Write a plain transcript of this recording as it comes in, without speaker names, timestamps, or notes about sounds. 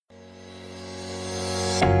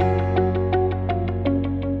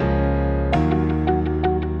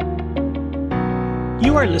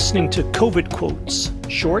You are listening to COVID Quotes,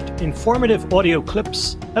 short, informative audio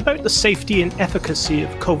clips about the safety and efficacy of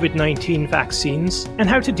COVID-19 vaccines and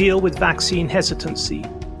how to deal with vaccine hesitancy.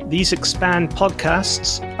 These Expand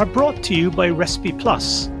podcasts are brought to you by Respi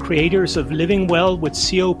Plus, creators of Living Well with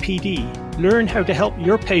COPD. Learn how to help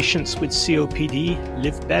your patients with COPD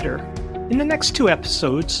live better. In the next 2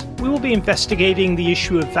 episodes, we will be investigating the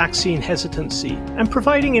issue of vaccine hesitancy and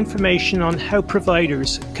providing information on how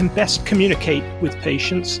providers can best communicate with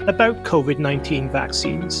patients about COVID-19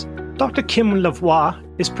 vaccines. Dr. Kim Lavoie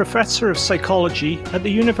is Professor of Psychology at the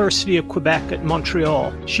University of Quebec at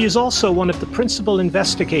Montreal. She is also one of the principal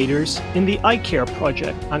investigators in the iCare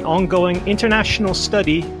project, an ongoing international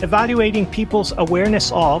study evaluating people's awareness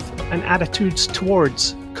of and attitudes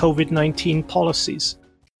towards COVID-19 policies.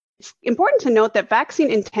 It's important to note that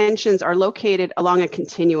vaccine intentions are located along a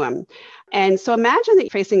continuum. And so imagine that you're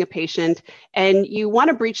facing a patient and you want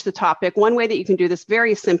to breach the topic. One way that you can do this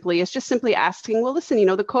very simply is just simply asking, well, listen,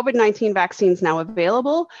 the COVID-19 vaccine is now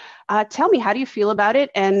available. Tell me, how do you feel about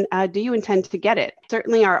it? And do you intend to get it?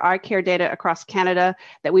 Certainly our iCare data across Canada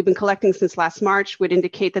that we've been collecting since last March would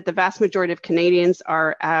indicate that the vast majority of Canadians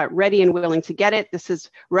are ready and willing to get it. This is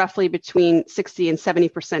roughly between 60 and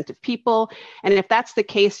 70% of people. And if that's the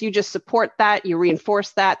case, you just support that, you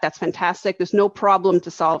reinforce that. That's fantastic. There's no problem to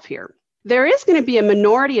solve here. There is going to be a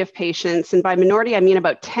minority of patients, and by minority, I mean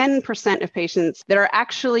about 10% of patients that are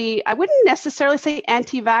actually, I wouldn't necessarily say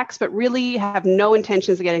anti-vax, but really have no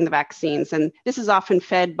intentions of getting the vaccines. And this is often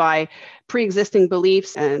fed by pre-existing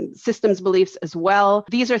beliefs and systems beliefs as well.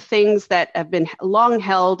 These are things that have been long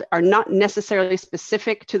held, are not necessarily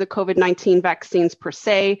specific to the COVID-19 vaccines per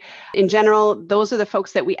se. In general, those are the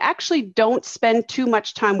folks that we actually don't spend too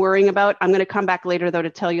much time worrying about. I'm going to come back later, though, to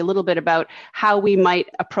tell you a little bit about how we might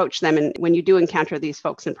approach them and when you do encounter these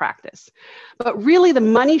folks in practice. But really, the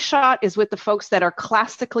money shot is with the folks that are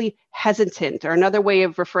classically hesitant, or another way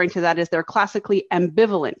of referring to that is they're classically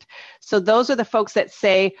ambivalent. So those are the folks that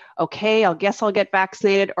say, okay, I guess I'll get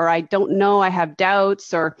vaccinated, or I don't know, I have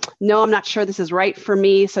doubts, or no, I'm not sure this is right for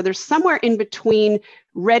me. So there's somewhere in between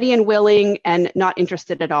ready and willing and not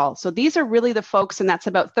interested at all. So these are really the folks, and that's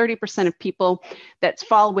about 30% of people that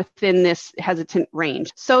fall within this hesitant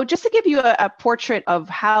range. So just to give you a portrait of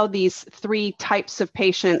how these 3 types of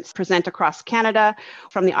patients present across Canada,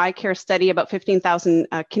 from the iCare study, about 15,000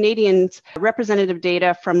 Canadians, representative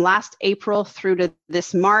data from last April through to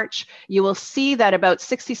this March, you will see that about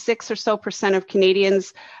 66 or so % of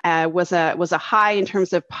Canadians was a high in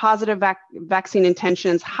terms of positive vaccine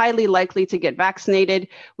intentions, highly likely to get vaccinated.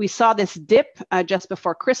 We saw this dip just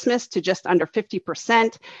before Christmas to just under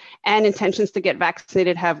 50%, and intentions to get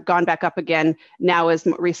vaccinated have gone back up again now as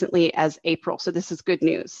recently as April. So this is good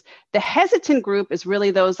news. The hesitant group is really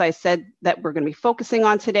those I said that we're going to be focusing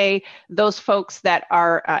on today, those folks that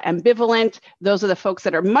are ambivalent. Those are the folks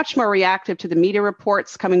that are much more reactive to the media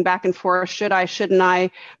reports coming back and forth. Should I, shouldn't I?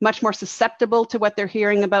 Much more susceptible to what they're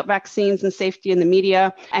hearing about vaccines and safety in the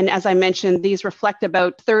media. And as I mentioned, these reflect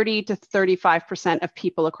about 30 to 35% of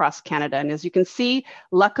people across Canada. And as you can see,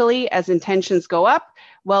 luckily, as intentions go up,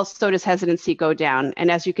 well, so does hesitancy go down.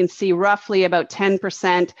 And as you can see, roughly about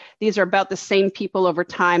 10%, these are about the same people over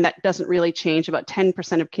time. That doesn't really change. About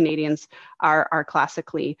 10% of Canadians are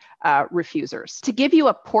classically refusers. To give you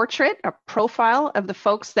a portrait, a profile of the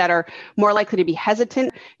folks that are more likely to be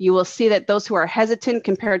hesitant, you will see that those who are hesitant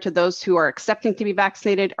compared to those who are accepting to be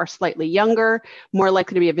vaccinated are slightly younger, more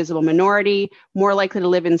likely to be a visible minority, more likely to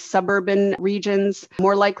live in suburban regions,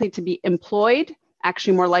 more likely to be employed,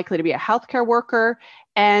 actually more likely to be a healthcare worker,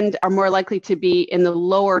 and are more likely to be in the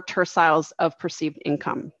lower terciles of perceived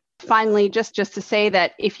income. Finally, just to say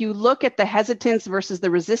that if you look at the hesitance versus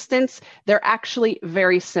the resistance, they're actually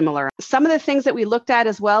very similar. Some of the things that we looked at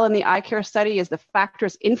as well in the iCare study is the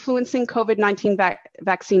factors influencing COVID-19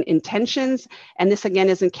 vaccine intentions. And this again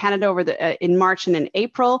is in Canada in March and in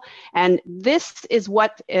April. And this is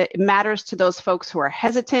what matters to those folks who are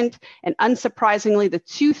hesitant. And unsurprisingly, the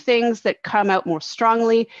 2 things that come out more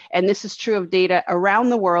strongly, and this is true of data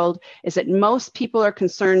around the world, is that most people are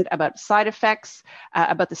concerned about side effects,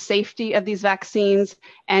 about the safety of these vaccines,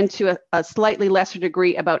 and to a slightly lesser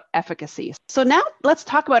degree about efficacy. So now let's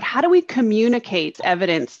talk about how do we communicate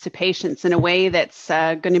evidence to patients in a way that's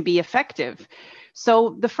going to be effective.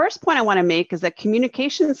 So the first point I want to make is that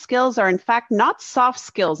communication skills are in fact not soft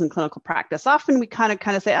skills in clinical practice. Often we kind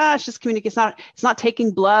of say, it's just communication. It's not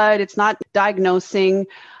taking blood. It's not diagnosing.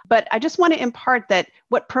 But I just want to impart that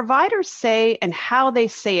what providers say and how they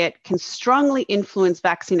say it can strongly influence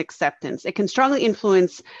vaccine acceptance. It can strongly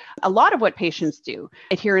influence a lot of what patients do,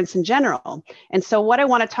 adherence in general. And so what I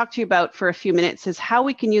want to talk to you about for a few minutes is how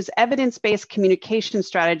we can use evidence-based communication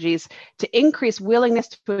strategies to increase willingness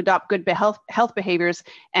to adopt good health behaviors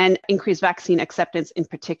and increase vaccine acceptance in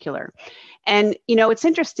particular. And, it's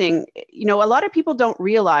interesting, a lot of people don't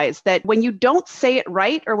realize that when you don't say it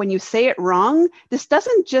right or when you say it wrong, this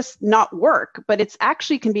doesn't just not work, but it's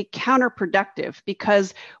actually can be counterproductive,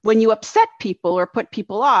 because when you upset people or put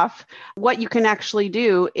people off, what you can actually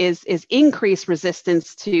do is increase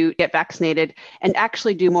resistance to get vaccinated and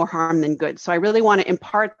actually do more harm than good. So I really want to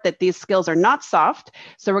impart that these skills are not soft.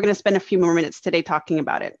 So we're going to spend a few more minutes today talking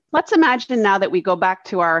about it. Let's imagine now that we go back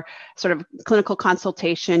to our sort of clinical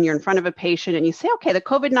consultation. You're in front of a patient and you say, okay, the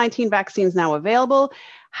COVID-19 vaccine is now available.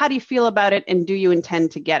 How do you feel about it? And do you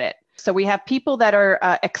intend to get it? So we have people that are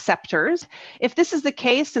acceptors. If this is the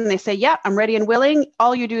case and they say, yeah, I'm ready and willing,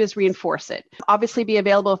 all you do is reinforce it. Obviously be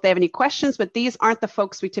available if they have any questions, but these aren't the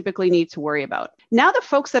folks we typically need to worry about. Now the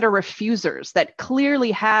folks that are refusers, that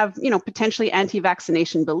clearly have, potentially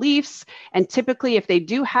anti-vaccination beliefs, and typically if they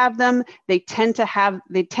do have them, they tend to have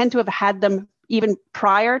had them even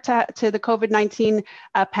prior to the COVID-19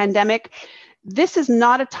 pandemic. This is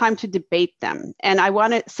not a time to debate them. And I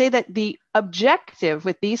want to say that the objective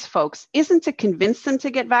with these folks isn't to convince them to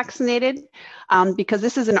get vaccinated, because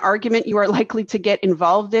this is an argument you are likely to get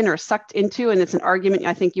involved in or sucked into, and it's an argument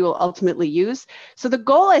I think you will ultimately use. So the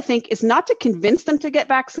goal, I think, is not to convince them to get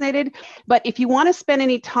vaccinated, but if you want to spend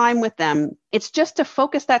any time with them, it's just to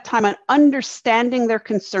focus that time on understanding their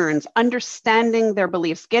concerns, understanding their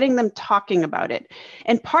beliefs, getting them talking about it.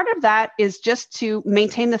 And part of that is just to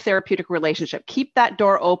maintain the therapeutic relationship, keep that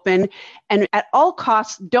door open, and at all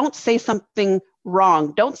costs, don't say something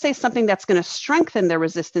wrong. Don't say something that's going to strengthen their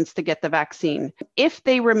resistance to get the vaccine. If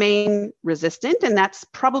they remain resistant, and that's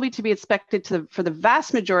probably to be expected for the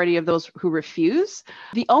vast majority of those who refuse,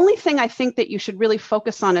 the only thing I think that you should really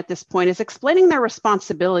focus on at this point is explaining their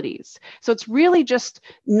responsibilities. So it's really just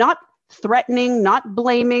not threatening, not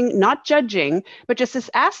blaming, not judging, but just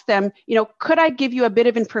ask them, could I give you a bit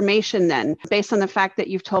of information then, based on the fact that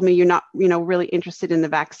you've told me you're not, really interested in the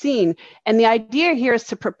vaccine? And the idea here is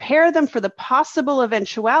to prepare them for the possible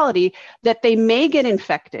eventuality that they may get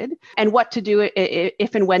infected and what to do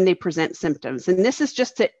if and when they present symptoms. And this is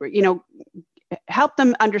just to, help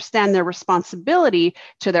them understand their responsibility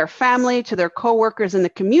to their family, to their coworkers in the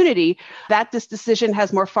community, that this decision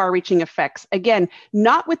has more far-reaching effects. Again,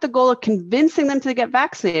 not with the goal of convincing them to get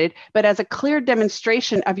vaccinated, but as a clear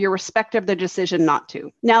demonstration of your respect of their decision not to.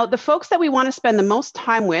 Now, the folks that we want to spend the most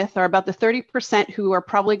time with are about the 30% who are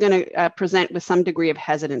probably going to present with some degree of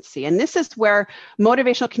hesitancy. And this is where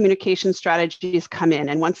motivational communication strategies come in.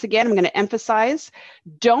 And once again, I'm going to emphasize,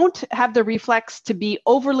 don't have the reflex to be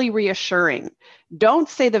overly reassuring. Don't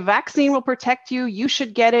say the vaccine will protect you, you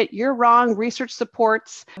should get it, you're wrong, research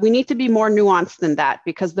supports. We need to be more nuanced than that,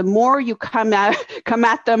 because the more you come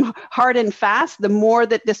at them hard and fast, the more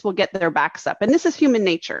that this will get their backs up. And this is human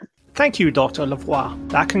nature. Thank you, Dr. Lavoie.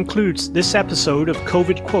 That concludes this episode of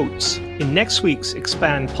COVID Quotes. In next week's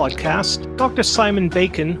Expand podcast, Dr. Simon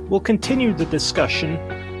Bacon will continue the discussion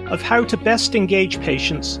of how to best engage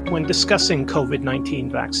patients when discussing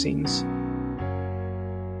COVID-19 vaccines.